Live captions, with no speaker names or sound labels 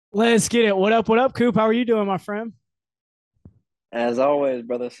Let's get it. What up, Coop? How are you doing, my friend? As always,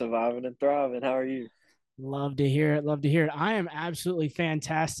 brother, surviving and thriving. How are you? Love to hear it. Love to hear it. I am absolutely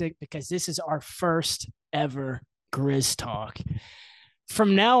fantastic because this is our first ever Grizz Talk.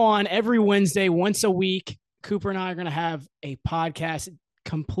 From now on, every Wednesday, once a week, Cooper and I are going to have a podcast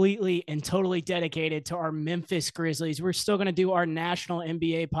completely and totally dedicated to our Memphis Grizzlies. We're still going to do our national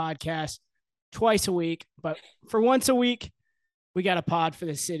NBA podcast twice a week, but for once a week, we got a pod for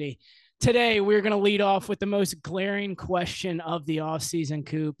the city. Today, we're going to lead off with the most glaring question of the offseason,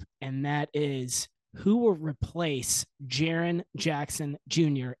 Coop, and that is who will replace Jaren Jackson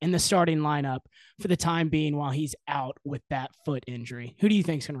Jr. in the starting lineup for the time being while he's out with that foot injury? Who do you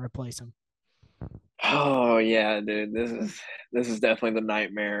think is going to replace him? Oh yeah, dude. This is definitely the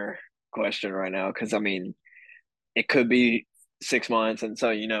nightmare question right now because I mean it could be 6 months, and so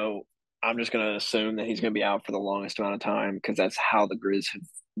I'm just gonna assume that he's gonna be out for the longest amount of time because that's how the Grizz have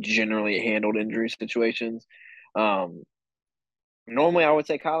generally handled injury situations. Um, Normally I would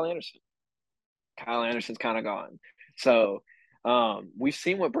say Kyle Anderson. Kyle Anderson's kind of gone, so we've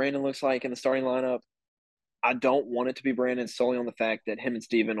seen what Brandon looks like in the starting lineup. I don't want it to be Brandon solely on the fact that him and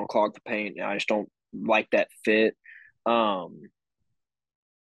Steven will clog the paint. I just don't like that fit. Um,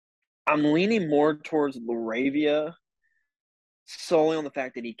 I'm leaning more towards Laravia solely on the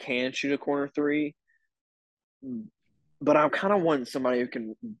fact that he can shoot a corner three, but I'm kind of wanting somebody who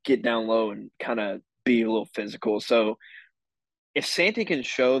can get down low and kind of be a little physical. So if Santi can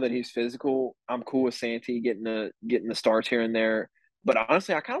show that he's physical, I'm cool with Santi getting the starts here and there. But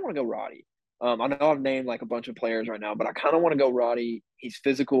honestly, I kind of want to go Roddy. I know I've named like a bunch of players right now, but I kind of want to go Roddy. He's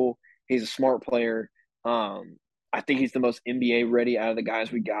physical. He's a smart player. I think he's the most NBA ready out of the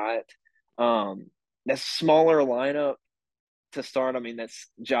guys we got. That smaller lineup to start. I mean, that's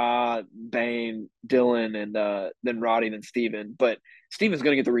Ja, Bane, Dylan, and then Roddy, then Steven. But Steven's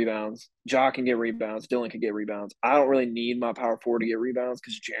going to get the rebounds. Ja can get rebounds. Dylan can get rebounds. I don't really need my power forward to get rebounds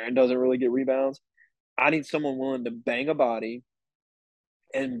because Jaren doesn't really get rebounds. I need someone willing to bang a body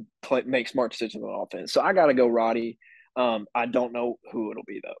and make smart decisions on offense. So I got to go Roddy. I don't know who it'll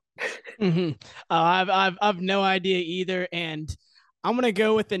be though. Mm-hmm. I've no idea either, and I'm gonna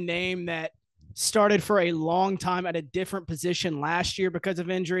go with the name that started for a long time at a different position last year because of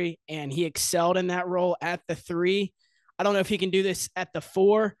injury, and he excelled in that role at the three. I don't know if he can do this at the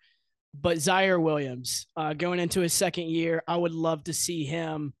four, but Zaire Williams, going into his second year, I would love to see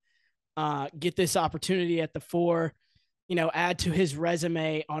him get this opportunity at the four. Add to his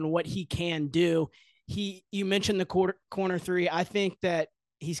resume on what he can do. You mentioned the corner three. I think that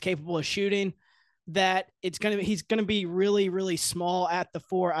he's capable of shooting. That he's gonna be really really small at the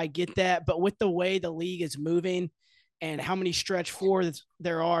four. I get that, but with the way the league is moving and how many stretch fours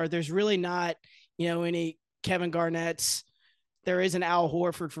there are, there's really not any Kevin Garnett's. There is an Al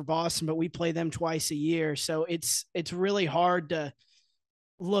Horford for Boston, but we play them twice a year, so it's really hard to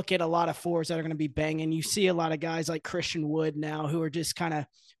look at a lot of fours that are going to be banging. You see a lot of guys like Christian Wood now who are just kind of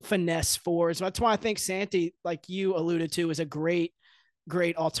finesse fours. That's why I think Santi, like you alluded to, is a great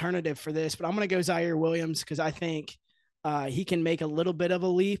alternative for this. But I'm going to go Zaire Williams because I think he can make a little bit of a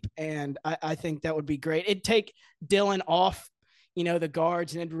leap, and I think that would be great. It'd take Dylan off, the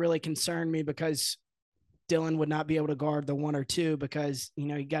guards, and it'd really concern me because Dylan would not be able to guard the one or two because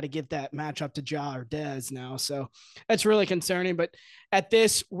you got to give that matchup to Ja or Dez now. So that's really concerning. But at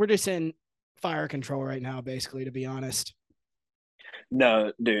this, we're just in fire control right now, basically, to be honest.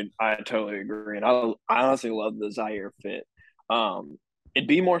 No, dude, I totally agree, and I honestly love the Zaire fit. Um, it'd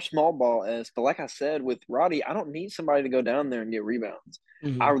be more small ball as, but like I said with Roddy, I don't need somebody to go down there and get rebounds. I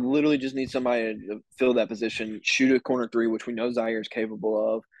Mm-hmm. literally just need somebody to fill that position, shoot a corner three, which we know Zaire's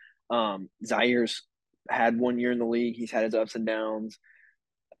capable of. Zaire's had 1 year in the league; he's had his ups and downs.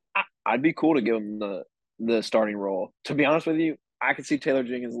 I'd be cool to give him the starting role. To be honest with you, I could see Taylor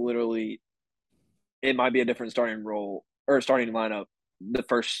Jenkins literally. It might be a different starting role or starting lineup the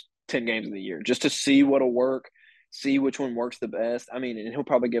first 10 games of the year just to see what'll work, see which one works the best. I mean, and he'll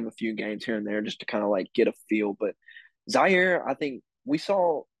probably give a few games here and there just to kind of like get a feel. But Zaire, I think we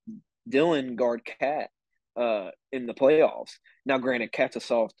saw Dylan guard Cat in the playoffs. Now, granted, Cat's a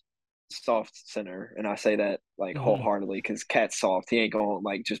soft center, and I say that like Mm-hmm. wholeheartedly because Cat's soft. He ain't gonna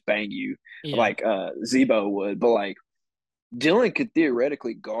like just bang you Yeah. like Zebo would, but like Dylan could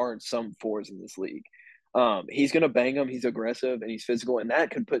theoretically guard some fours in this league. He's going to bang them. He's aggressive and he's physical, and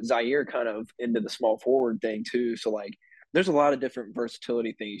that could put Zaire kind of into the small forward thing too. So like, there's a lot of different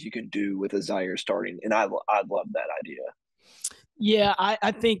versatility things you can do with a Zaire starting, and I love that idea. Yeah,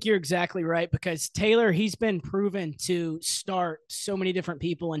 I think you're exactly right because Taylor, he's been proven to start so many different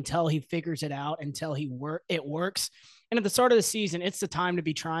people until he figures it out, until it works. And at the start of the season, it's the time to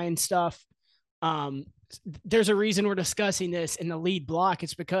be trying stuff. There's a reason we're discussing this in the lead block.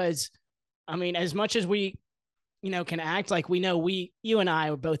 It's because, I mean, as much as we, can act like we know, you and I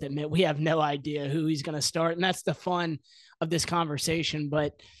would both admit we have no idea who he's going to start. And that's the fun of this conversation.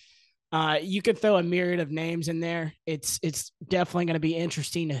 But you could throw a myriad of names in there. It's definitely going to be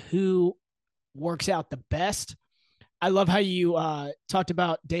interesting who works out the best. I love how you talked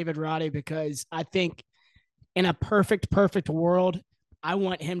about David Roddy, because I think in a perfect world, I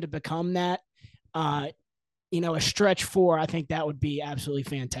want him to become that. A stretch 4, I think that would be absolutely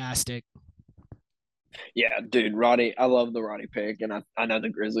fantastic. Yeah, dude, Roddy, I love the Roddy pick, and I know the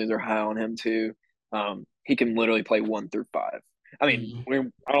Grizzlies are high on him too. He can literally play 1 through 5. I mean,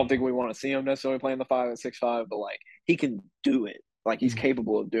 I don't think we want to see him necessarily playing the 5 at 6'5", but like he can do it. Like he's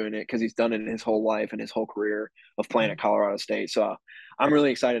capable of doing it because he's done it in his whole life and his whole career of playing at Colorado State. So I'm really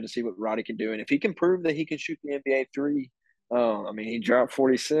excited to see what Roddy can do, and if he can prove that he can shoot the NBA 3. I mean, he dropped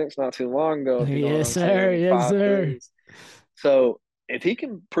 46 not too long ago. If you know what I'm saying, Yes, sir. threes. So if he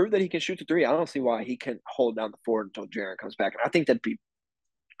can prove that he can shoot the 3, I don't see why he can't hold down the fort until Jaren comes back. And I think that'd be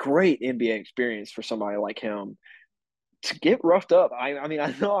great NBA experience for somebody like him to get roughed up. I mean,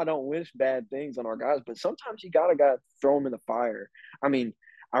 I know I don't wish bad things on our guys, but sometimes you gotta throw them in the fire. I mean,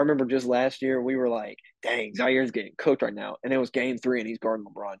 I remember just last year we were like, dang, Zaire's getting cooked right now. And it was game 3 and he's guarding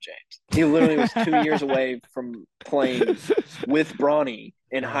LeBron James. He literally was 2 years away from playing with Bronny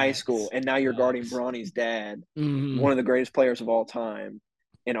in high school. And now you're guarding Bronny's dad, one of the greatest players of all time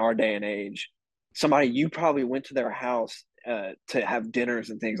in our day and age. Somebody you probably went to their house to have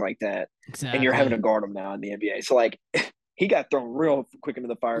dinners and things like that. Exactly. And you're having to guard him now in the NBA. So, like, he got thrown real quick into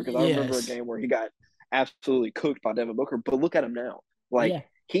the fire because I remember a game where he got absolutely cooked by Devin Booker. But look at him now. Like,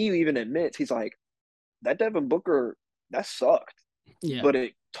 he even admits, he's like, that Devin Booker, that sucked. Yeah. But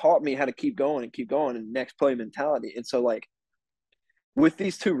it taught me how to keep going and next play mentality. And so, like, with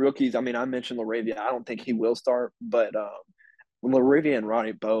these 2 rookies, I mean, I mentioned LaRavia. I don't think he will start, but LaRavia and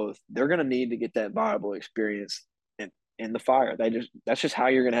Roddy both, they're going to need to get that viable experience in the fire. That's just how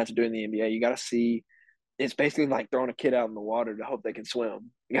you're going to have to do it in the NBA. You got to see. It's basically like throwing a kid out in the water to hope they can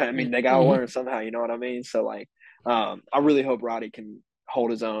swim. I mean, they got to learn somehow, you know what I mean? So, like, I really hope Roddy can hold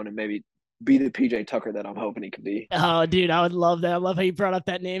his own and maybe be the PJ Tucker that I'm hoping he could be. Oh, dude, I would love that. I love how you brought up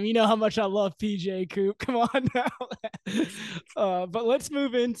that name. You know how much I love PJ, Coop. Come on now. But let's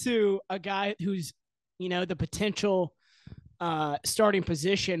move into a guy who's, the potential starting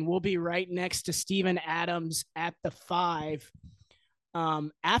position will be right next to Steven Adams at the 5.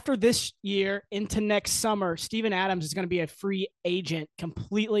 After this year into next summer, Steven Adams is going to be a free agent,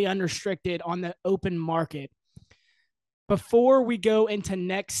 completely unrestricted on the open market. Before we go into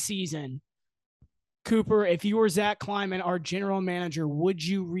next season, Cooper, if you were Zach Kleiman, our general manager, would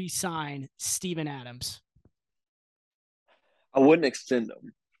you re-sign Steven Adams? I wouldn't extend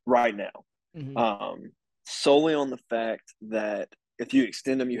him right now. Solely on the fact that if you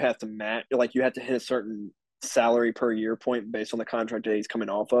extend him, you have to match, like you have to hit a certain salary per year point based on the contract that he's coming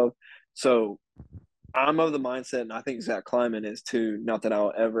off of. So I'm of the mindset, and I think Zach Kleiman is too, not that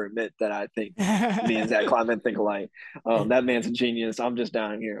I'll ever admit that I think me and Zach Kleiman think alike. That man's a genius. I'm just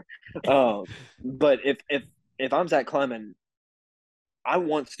down here. But if I'm Zach Kleiman, I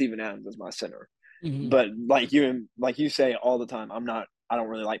want Steven Adams as my center. But like you say all the time, I don't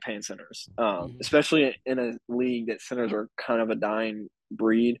really like paying centers, especially in a league that centers are kind of a dying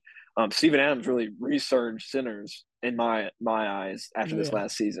breed. Steven Adams really resurged centers in my eyes after this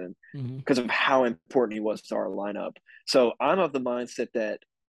last season because of how important he was to our lineup. So I'm of the mindset that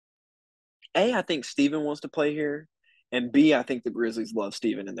A, I think Steven wants to play here, and B, I think the Grizzlies love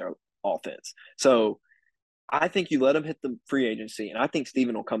Steven in their offense. So I think you let him hit the free agency, and I think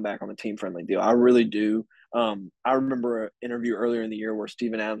Steven will come back on a team-friendly deal. I really do. I remember an interview earlier in the year where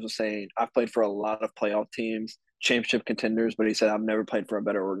Steven Adams was saying, I've played for a lot of playoff teams, championship contenders, but he said, I've never played for a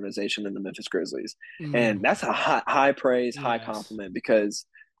better organization than the Memphis Grizzlies. And that's a high praise, high compliment because,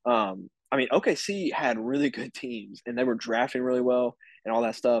 I mean, OKC had really good teams, and they were drafting really well and all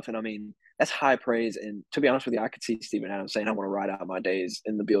that stuff. And, I mean, that's high praise. And to be honest with you, I could see Steven Adams saying, I want to ride out my days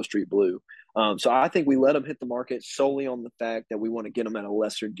in the Beale Street Blue. So I think we let him hit the market solely on the fact that we want to get him at a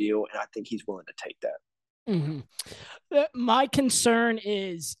lesser deal, and I think he's willing to take that. My concern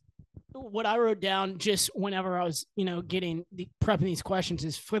is what I wrote down just whenever I was, prepping these questions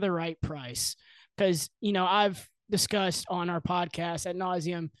is for the right price. Because, I've discussed on our podcast ad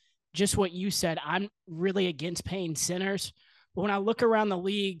nauseum just what you said. I'm really against paying centers. But when I look around the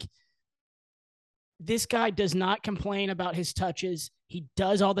league, this guy does not complain about his touches. He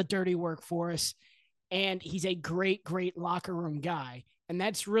does all the dirty work for us, and he's a great, great locker room guy. And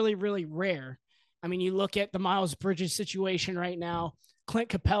that's really, really rare. I mean, you look at the Miles Bridges situation right now. Clint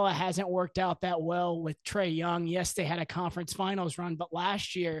Capella hasn't worked out that well with Trae Young. Yes, they had a conference finals run, but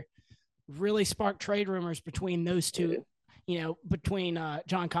last year really sparked trade rumors between those two, between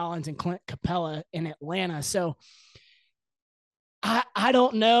John Collins and Clint Capella in Atlanta. So I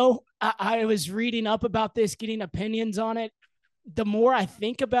don't know. I was reading up about this, getting opinions on it. The more I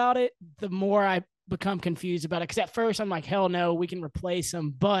think about it, the more I become confused about it. Because at first I'm like, hell no, we can replace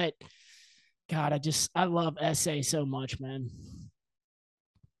him. But God, I love SA so much, man.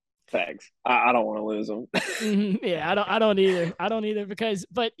 Thanks. I don't want to lose him. Yeah, I don't either. I don't either because,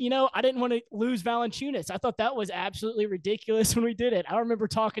 but I didn't want to lose Valanciunas. I thought that was absolutely ridiculous when we did it. I remember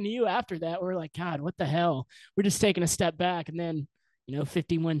talking to you after that. We were like, God, what the hell? We're just taking a step back, and then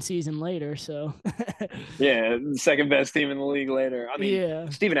 50-win season later. So yeah, second best team in the league later. I mean, yeah,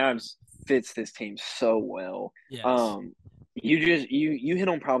 Steven Adams fits this team so well. yes, You hit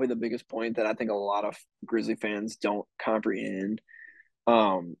on probably the biggest point that I think a lot of Grizzly fans don't comprehend.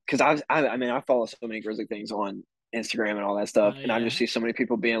 Because I mean I follow so many Grizzly things on Instagram and all that stuff, and I yeah, just see so many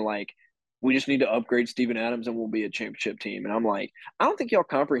people being like, "We just need to upgrade Steven Adams and we'll be a championship team." And I'm like, I don't think y'all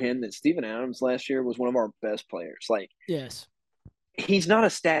comprehend that Steven Adams last year was one of our best players. Like, yes, he's not a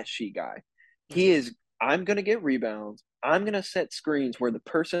stat sheet guy. He right. is. I'm gonna get rebounds. I'm gonna set screens where the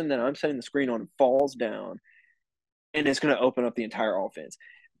person that I'm setting the screen on falls down, and it's gonna open up the entire offense.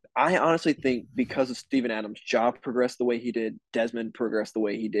 I honestly think because of Steven Adams, Ja progressed the way he did, Desmond progressed the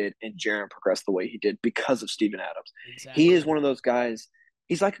way he did, and Jaren progressed the way he did because of Steven Adams. He is Exactly. one of those guys.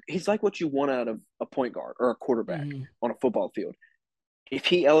 He's like what you want out of a point guard or a quarterback Mm-hmm. on a football field. If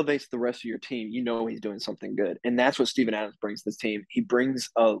he elevates the rest of your team, you know he's doing something good, and that's what Steven Adams brings to this team. He brings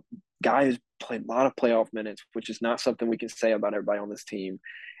a guy who's played a lot of playoff minutes, which is not something we can say about everybody on this team,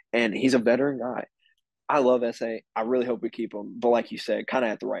 and he's a veteran guy. I love SA. I really hope we keep him, but like you said, kind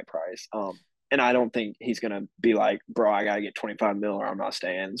of at the right price. And I don't think he's gonna be like, bro, I gotta get 25 mil or I'm not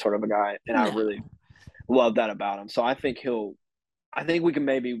staying, sort of a guy. And I No. really love that about him. So I think we can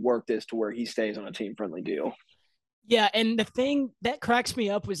maybe work this to where he stays on a team friendly deal. Yeah, and the thing that cracks me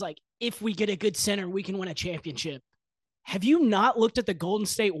up was like, if we get a good center, we can win a championship. Have you not looked at the Golden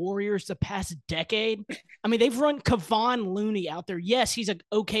State Warriors the past decade? I mean, they've run Kevon Looney out there. Yes, he's an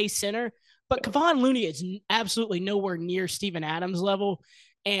okay center, but Kevon Looney is absolutely nowhere near Steven Adams level.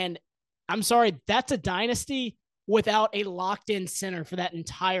 And I'm sorry, that's a dynasty without a locked in center for that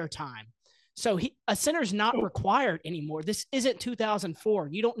entire time. So a center's not required anymore. This isn't 2004.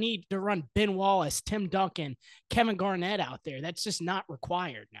 You don't need to run Ben Wallace, Tim Duncan, Kevin Garnett out there. That's just not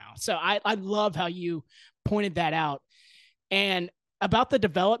required now. So I love how you pointed that out. And about the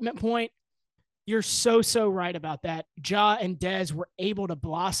development point, you're so right about that. Ja and Dez were able to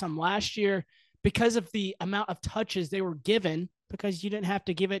blossom last year because of the amount of touches they were given, because you didn't have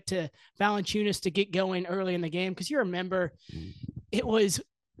to give it to Valanciunas to get going early in the game. Because you remember it was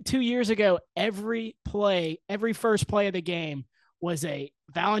 2 years ago, every first play of the game was a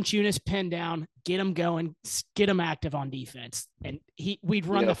Valanciunas pin down, get him going, get him active on defense. And we'd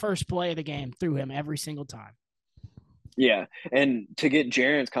run the first play of the game through him every single time. Yeah, and to get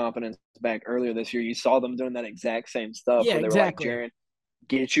Jaren's confidence back earlier this year, you saw them doing that exact same stuff Yeah, where they were like, exactly. Jaren,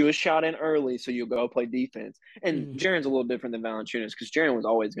 get you a shot in early so you'll go play defense. And Jaren's a little different than Valanciunas because Jaren was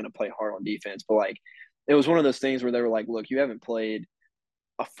always going to play hard on defense. But, like, it was one of those things where they were like, look, you haven't played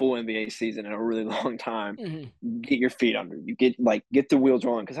a full NBA season in a really long time. Get your feet under you. Get the wheels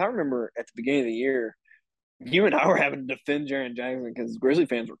rolling. Because I remember at the beginning of the year, you and I were having to defend Jaren Jackson because Grizzly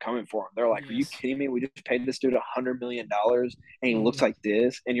fans were coming for him. They're like, "Are you Yes. kidding me? We just paid this dude $100 million, and he looks like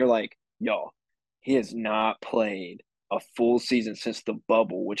this." And you're like, "Yo, he has not played a full season since the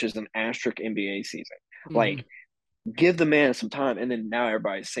bubble, which is an asterisk NBA season. Like, give the man some time." And then now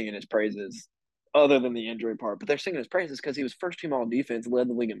everybody's singing his praises, other than the injury part. But they're singing his praises because he was first team all defense, led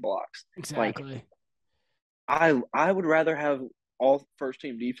the league in blocks. Like, Exactly. I would rather have all first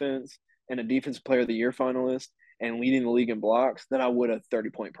team defense and a defensive player of the year finalist and leading the league in blocks than I would a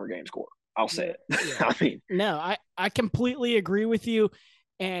 30-point per game score. I'll say Yeah. it. Yeah. I mean, No, I completely agree with you.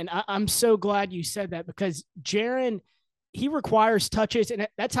 And I'm so glad you said that because Jaren, he requires touches, and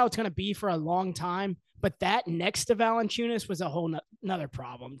that's how it's going to be for a long time. But that next to Valanciunas was a whole another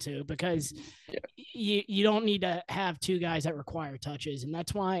problem too, because you don't need to have two guys that require touches. And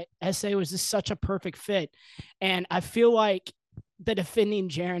that's why SA was just such a perfect fit. And I feel like the defending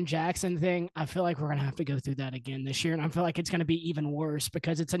Jaren Jackson thing, I feel like we're going to have to go through that again this year. And I feel like it's going to be even worse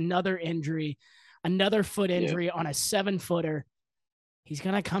because it's another injury, another foot injury on a 7-footer. He's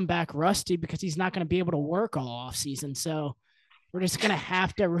going to come back rusty because he's not going to be able to work all offseason. So we're just going to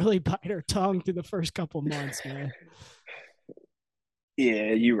have to really bite our tongue through the first couple months, man.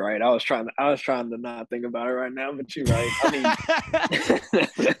 Yeah, you're right. I was trying to not think about it right now, but you're right. I mean,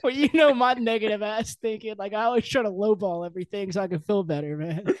 Well, my negative ass thinking. Like I always try to lowball everything so I can feel better,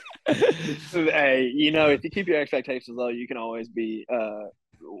 man. hey, if you keep your expectations low, you can always be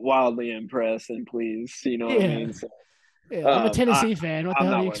wildly impressed and pleased. You know what I Yeah. mean? So, Yeah. I'm a I Tennessee fan. What the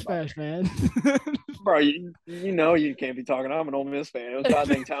I'm hell do not you worried about expect, man? it, bro. You can't be talking. I'm an Ole Miss fan. It was about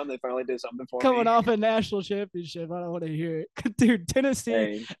dang time they finally did something for Coming me. off a national championship. I don't want to hear it. Dude, Tennessee,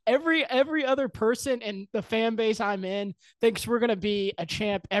 Hey, every other person in the fan base I'm in thinks we're gonna be a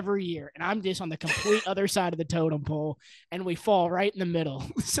champ every year. And I'm just on the complete other side of the totem pole and we fall right in the middle.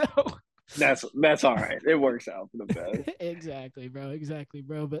 So that's all right. It works out for the best. exactly, bro. Exactly,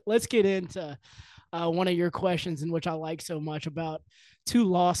 bro. But let's get into one of your questions in which I like so much about two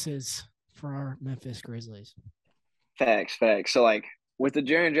losses for our Memphis Grizzlies. Facts, facts. So like with the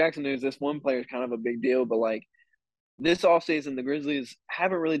Jaren Jackson news, this one player is kind of a big deal, but like this offseason, the Grizzlies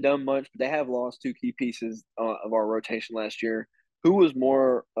haven't really done much, but they have lost two key pieces of our rotation last year. Who was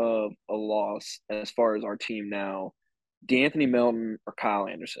more of a loss as far as our team now, DeAnthony Melton or Kyle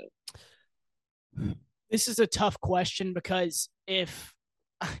Anderson? This is a tough question because if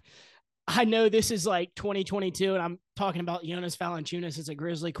I know this is like 2022 and I'm talking about Jonas Valanciunas as a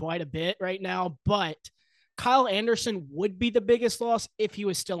Grizzly quite a bit right now, but Kyle Anderson would be the biggest loss if he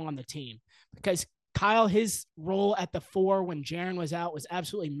was still on the team because Kyle, his role at the 4 when Jaren was out was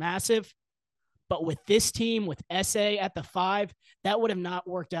absolutely massive. But with this team, with SA at the 5, that would have not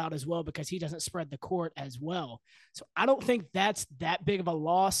worked out as well because he doesn't spread the court as well. So I don't think that's that big of a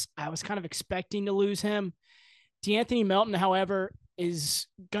loss. I was kind of expecting to lose him. DeAnthony Melton, however, is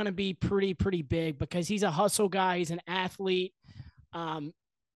going to be pretty big because he's a hustle guy. He's an athlete. And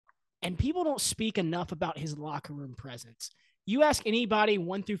people don't speak enough about his locker room presence. You ask anybody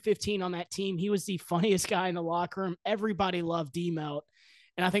 1 through 15 on that team, he was the funniest guy in the locker room. Everybody loved D-Melt.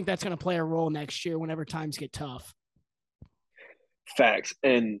 And I think that's going to play a role next year whenever times get tough. Facts.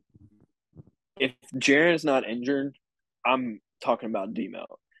 And if Jaren's not injured, I'm talking about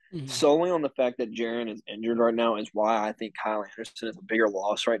D-Melt. Mm-hmm. Solely on the fact that Jaren is injured right now is why I think Kyle Anderson is a bigger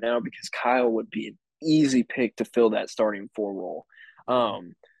loss right now because Kyle would be an easy pick to fill that starting 4 role.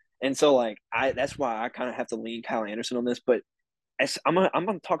 And so like that's why I kind of have to lean Kyle Anderson on this. But I'm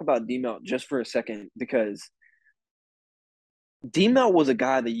gonna talk about D-Melt just for a second because D-Melt was a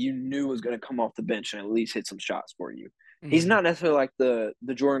guy that you knew was going to come off the bench and at least hit some shots for you. He's not necessarily like the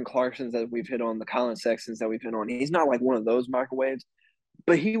Jordan Clarksons that we've hit on, the Colin Sextons that we've hit on. He's not like one of those microwaves,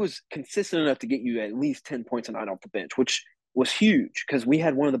 but he was consistent enough to get you at least 10 points a night off the bench, which was huge because we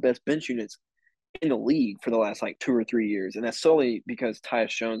had one of the best bench units in the league for the last like 2 or 3 years. And that's solely because Tyus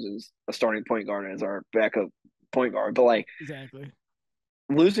Jones is a starting point guard as our backup point guard. But like exactly.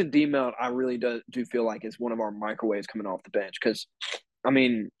 Losing D-Mount, I really do feel like is one of our microwaves coming off the bench because, I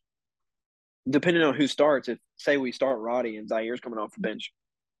mean, depending on who starts, if say we start Roddy and Zaire's coming off the bench,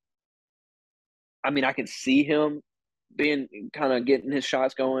 I mean, I can see him being kind of getting his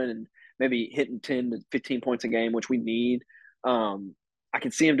shots going and maybe hitting 10 to 15 points a game, which we need. I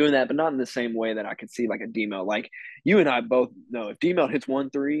can see him doing that, but not in the same way that I could see like a D-Melt. Like you and I both know if D-Melt hits 1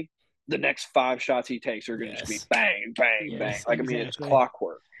 3, the next 5 shots he takes are going to just be bang, bang, bang. Like, I mean, it's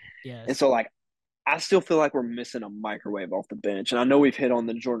clockwork. Yes. And so, like, I still feel like we're missing a microwave off the bench. And I know we've hit on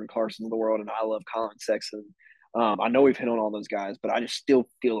the Jordan Clarksons of the world, and I love Colin Sexton. I know we've hit on all those guys, but I just still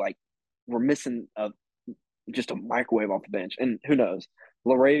feel like we're missing just a microwave off the bench. And who knows?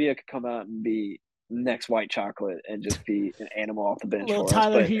 Laravia could come out and be next white chocolate and just be an animal off the bench little for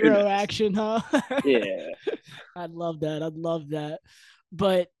Tyler us. But Hero action, huh? Yeah. I'd love that.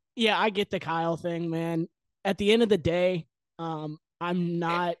 But yeah, I get the Kyle thing, man. At the end of the day, I'm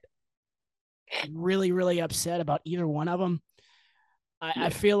not really upset about either one of them. I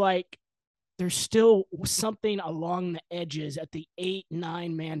feel like there's still something along the edges at the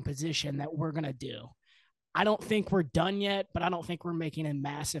 8-9 man position that we're going to do. I don't think we're done yet, but I don't think we're making a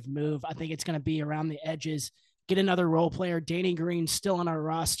massive move. I think it's going to be around the edges. Get another role player. Danny Green's still on our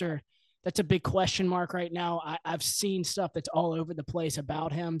roster. That's a big question mark right now. I've seen stuff that's all over the place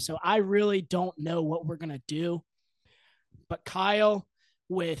about him. So I really don't know what we're going to do. But Kyle,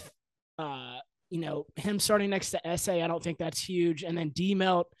 with, him starting next to SA, I don't think that's huge. And then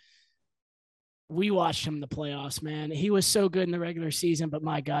D-Melt, we watched him in the playoffs, man. He was so good in the regular season, but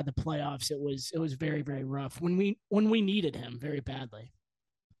my God, the playoffs, it was very, very rough when we needed him very badly.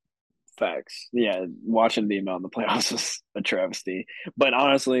 Facts. Yeah, watching the amount in the playoffs is a travesty. But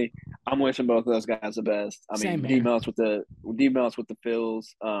honestly, I'm wishing both of those guys the best. I Same mean, here. D Mel's with the Phils,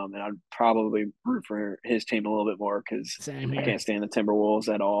 and I'd probably root for his team a little bit more because Same I here. can't stand the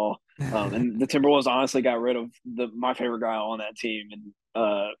Timberwolves at all. And the Timberwolves honestly got rid of my favorite guy on that team,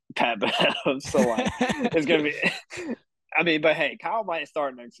 and Pat Bev. So like, it's gonna be. I mean, but hey, Kyle might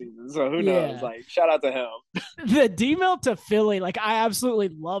start next season, so who knows? Yeah. Like, shout out to him. The D-mail to Philly, like I absolutely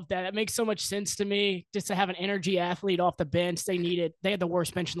love that. It makes so much sense to me just to have an energy athlete off the bench. They had the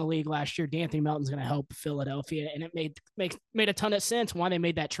worst bench in the league last year. D'Anthony Melton's going to help Philadelphia, and it made a ton of sense why they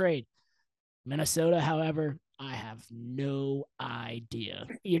made that trade. Minnesota, however, I have no idea.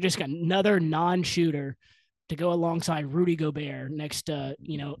 You're just got another non-shooter to go alongside Rudy Gobert next to,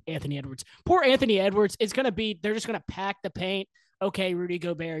 Anthony Edwards. Poor Anthony Edwards is going to be, they're just going to pack the paint. Okay, Rudy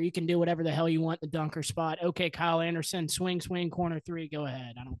Gobert, you can do whatever the hell you want in the dunker spot. Okay, Kyle Anderson, swing, corner three, go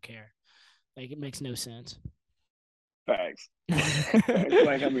ahead. I don't care. Like, it makes no sense. Facts.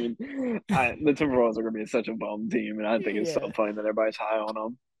 Like, I mean, the Timberwolves are going to be such a bum team, and I think it's so Yeah. funny that everybody's high on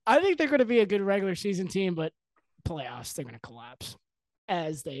them. I think they're going to be a good regular season team, but playoffs, they're going to collapse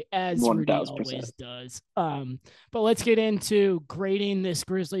as Rudy 1000%. always does. But let's get into grading this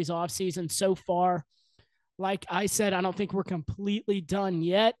Grizzlies offseason so far. Like I said, I don't think we're completely done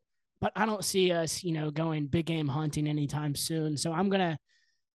yet, but I don't see us, going big game hunting anytime soon. So I'm going to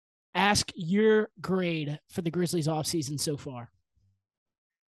ask your grade for the Grizzlies offseason so far.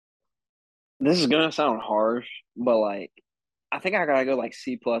 This is going to sound harsh, but like, I think I got to go like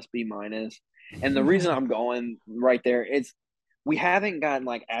C plus, B minus. And the reason I'm going right there is we haven't gotten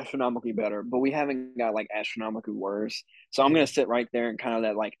like astronomically better, but we haven't got like astronomically worse. So I'm going to sit right there in kind of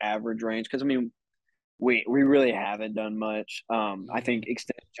that like average range. Cause I mean, we really haven't done much. I think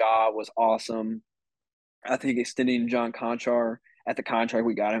extending Ja was awesome. I think extending John Conchar at the contract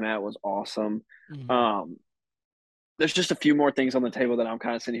we got him at was awesome. Mm-hmm. There's just a few more things on the table that I'm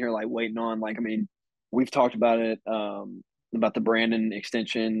kind of sitting here like waiting on. Like, I mean, we've talked about it, about the Brandon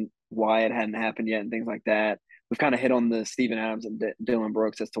extension, why it hadn't happened yet, and things like that. We've kind of hit on the Steven Adams and Dylan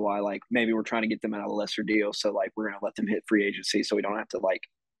Brooks as to why, like, maybe we're trying to get them out of a lesser deal. So, like, we're going to let them hit free agency so we don't have to, like,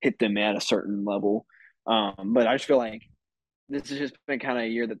 hit them at a certain level. But I just feel like this has just been kind of a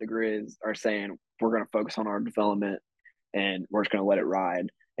year that the Grizz are saying we're going to focus on our development and we're just going to let it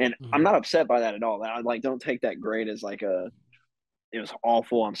ride. And I'm not upset by that at all. I like don't take that grade as like it was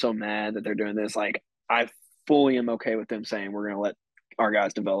awful. I'm so mad that they're doing this. Like I fully am okay with them saying we're going to let our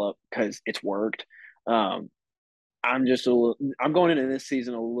guys develop because it's worked. I'm going into this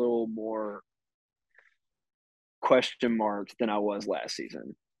season a little more question marks than I was last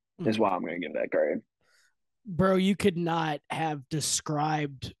season. Is why I'm going to give that grade. Bro, you could not have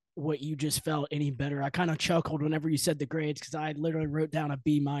described what you just felt any better. I kind of chuckled whenever you said the grades because I literally wrote down a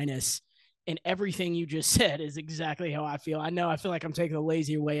B minus, and everything you just said is exactly how I feel. I know I feel like I'm taking the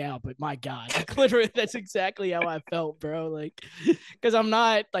lazier way out, but my God, like, literally that's exactly how I felt, bro. Like, because I'm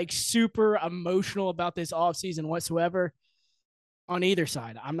not like super emotional about this offseason whatsoever on either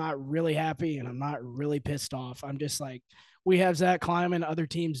side. I'm not really happy and I'm not really pissed off. I'm just like, we have Zach Kleiman, other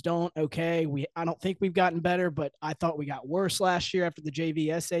teams don't. Okay, I don't think we've gotten better, but I thought we got worse last year after the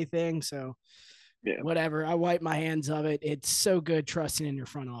JVSA thing. So yeah, whatever. I wipe my hands of it. It's so good trusting in your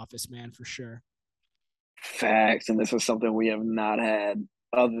front office, man, for sure. facts. And this is something we have not had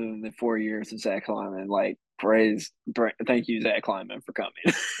other than the 4 years of Zach Kleiman. Like thank you, Zach Kleiman, for coming.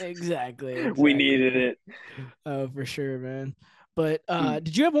 Exactly. We needed it. Oh, for sure, man. But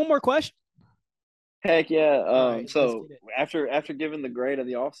did you have one more question? Heck yeah. All right, let's So get it. after giving the grade of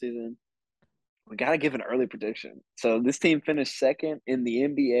the offseason, we got to give an early prediction. So this team finished second in the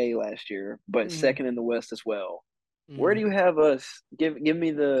NBA last year, but second in the West as well. Where do you have us? Give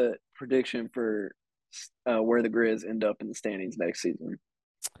me the prediction for where the Grizz end up in the standings next season.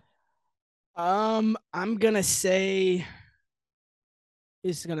 I'm gonna say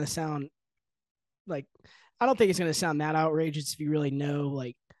this is gonna sound like I don't think it's gonna sound that outrageous if you really know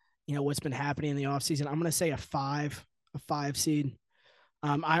what's been happening in the offseason. I'm gonna say a five seed.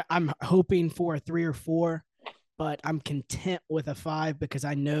 I'm hoping for a 3 or 4, but I'm content with a 5 because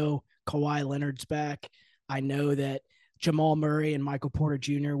I know Kawhi Leonard's back. I know that Jamal Murray and Michael Porter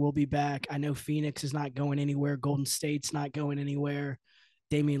Jr. will be back. I know Phoenix is not going anywhere. Golden State's not going anywhere.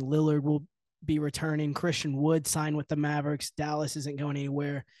 Damian Lillard will be returning. Christian Wood signed with the Mavericks. Dallas isn't going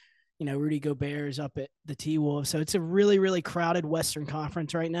anywhere. Rudy Gobert is up at the T-Wolves. So it's a really, really crowded Western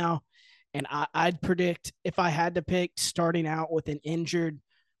Conference right now. And I'd predict if I had to pick starting out with an injured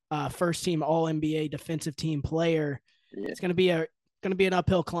first team All NBA defensive team player, it's going to be an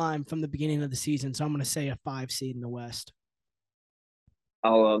uphill climb from the beginning of the season. So I'm going to say a 5 seed in the West. I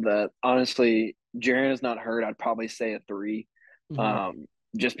love that. Honestly, Jaren is not hurt. I'd probably say a three. Mhm. Um,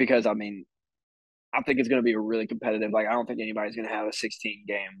 just because I mean, I think it's going to be a really competitive. Like, I don't think anybody's going to have a 16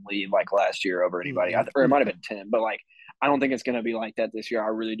 game lead like last year over anybody, Mm-mm. or it might have No. been 10. But like, I don't think it's going to be like that this year. I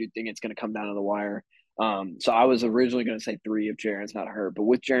really do think it's going to come down to the wire. So I was originally going to say three if Jaren's not hurt, but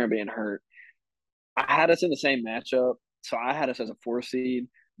with Jaren being hurt, I had us in the same matchup. So I had us as a four seed.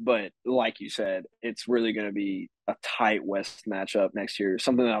 But like you said, it's really going to be a tight West matchup next year.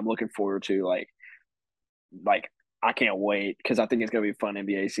 Something that I'm looking forward to. Like I can't wait because I think it's going to be a fun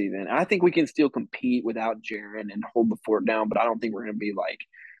NBA season. I think we can still compete without Jaren and hold the fort down, but I don't think we're going to be like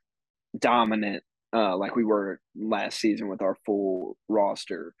dominant like we were last season with our full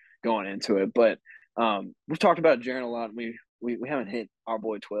roster going into it. But we've talked about Jaren a lot. And we haven't hit our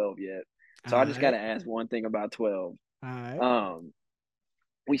boy 12 yet, All so I just got right. to ask one thing about 12. All right. Um,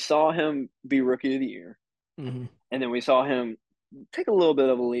 we saw him be Rookie of the Year, Mm-hmm. and then we saw him take a little bit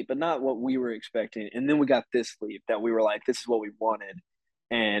of a leap, but not what we were expecting. And then we got this leap that we were like, this is what we wanted.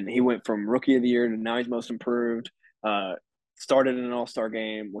 And he went from Rookie of the Year to now he's most improved. Started in an All Star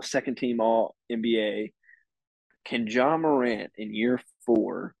game, was second team All NBA. Can John Morant in year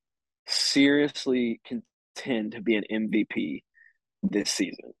four seriously contend to be an MVP this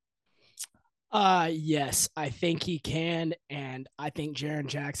season? Yes, I think he can, and I think Jaren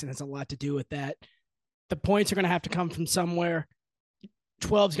Jackson has a lot to do with that. The points are going to have to come from somewhere.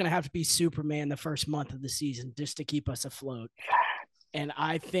 12 is going to have to be Superman the first month of the season just to keep us afloat. And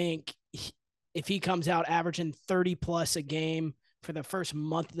I think if he comes out averaging 30 plus a game for the first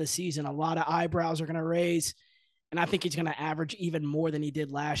month of the season, a lot of eyebrows are going to raise. And I think he's going to average even more than he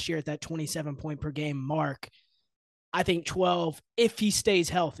did last year at that 27 point per game mark. I think 12, if he stays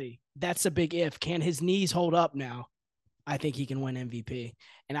healthy, that's a big if. Can his knees hold up now? I think he can win MVP.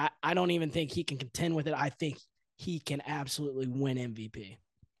 And I don't even think he can contend with it. I think he can absolutely win MVP.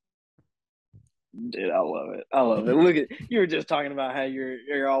 Dude, I love it. I love it. Look at you were just talking about how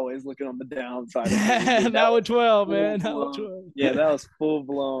you're always looking on the downside of things, dude. That Not with was 12, full man. Not with blown. 12. Yeah, that was full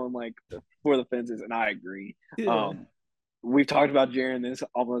blown like for the fences, and I agree. Yeah. Um, we've talked about Jaren this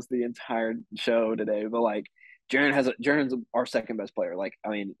almost the entire show today, but like Jaren's our second best player. Like, I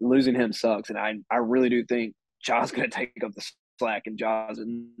mean, losing him sucks, and I really do think Ja's gonna take up the slack, and Ja's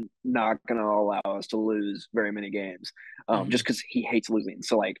not gonna allow us to lose very many games, Mm-hmm. just because he hates losing.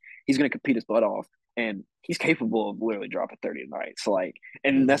 So like, he's gonna compete his butt off, and he's capable of literally dropping 30 a night. So like,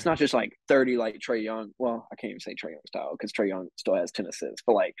 and that's Mm-hmm. not just like 30 like Trae Young. Well, I can't even say Trae Young style because Trae Young still has 10 assists,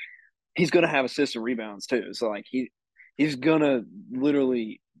 but like he's gonna have assists and rebounds too. So like he's gonna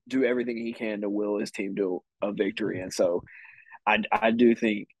literally do everything he can to will his team to a victory. And so I do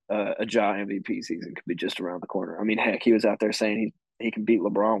think a Ja MVP season could be just around the corner. I mean, heck, he was out there saying he can beat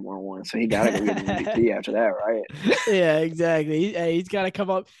LeBron 1-1, so he got to go get an MVP after that, right? Yeah, exactly. He's got to come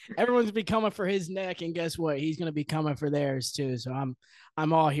up. Everyone's be coming for his neck, and guess what? He's going to be coming for theirs too. So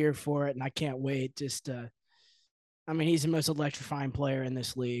I'm all here for it, and I can't wait. I mean, he's the most electrifying player in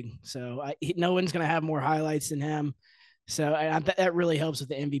this league. So no one's going to have more highlights than him. So that really helps with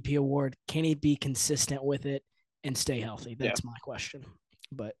the MVP award. Can he be consistent with it and stay healthy? Yeah, That's my question.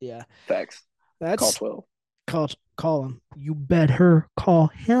 But yeah, facts. Call that's 12. call him. You better call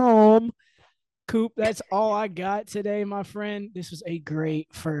him. Coop, that's all I got today, my friend. This was a great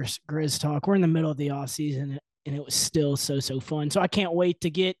first Grizz Talk. We're in the middle of the off season, and it was still so fun. So I can't wait to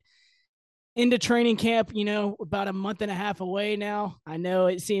get into training camp, about a month and a half away now. I know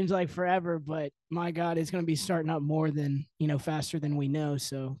it seems like forever, but my God, it's going to be starting up more than, faster than we know.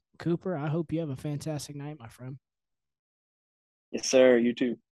 So, Cooper, I hope you have a fantastic night, my friend. Yes, sir. You too.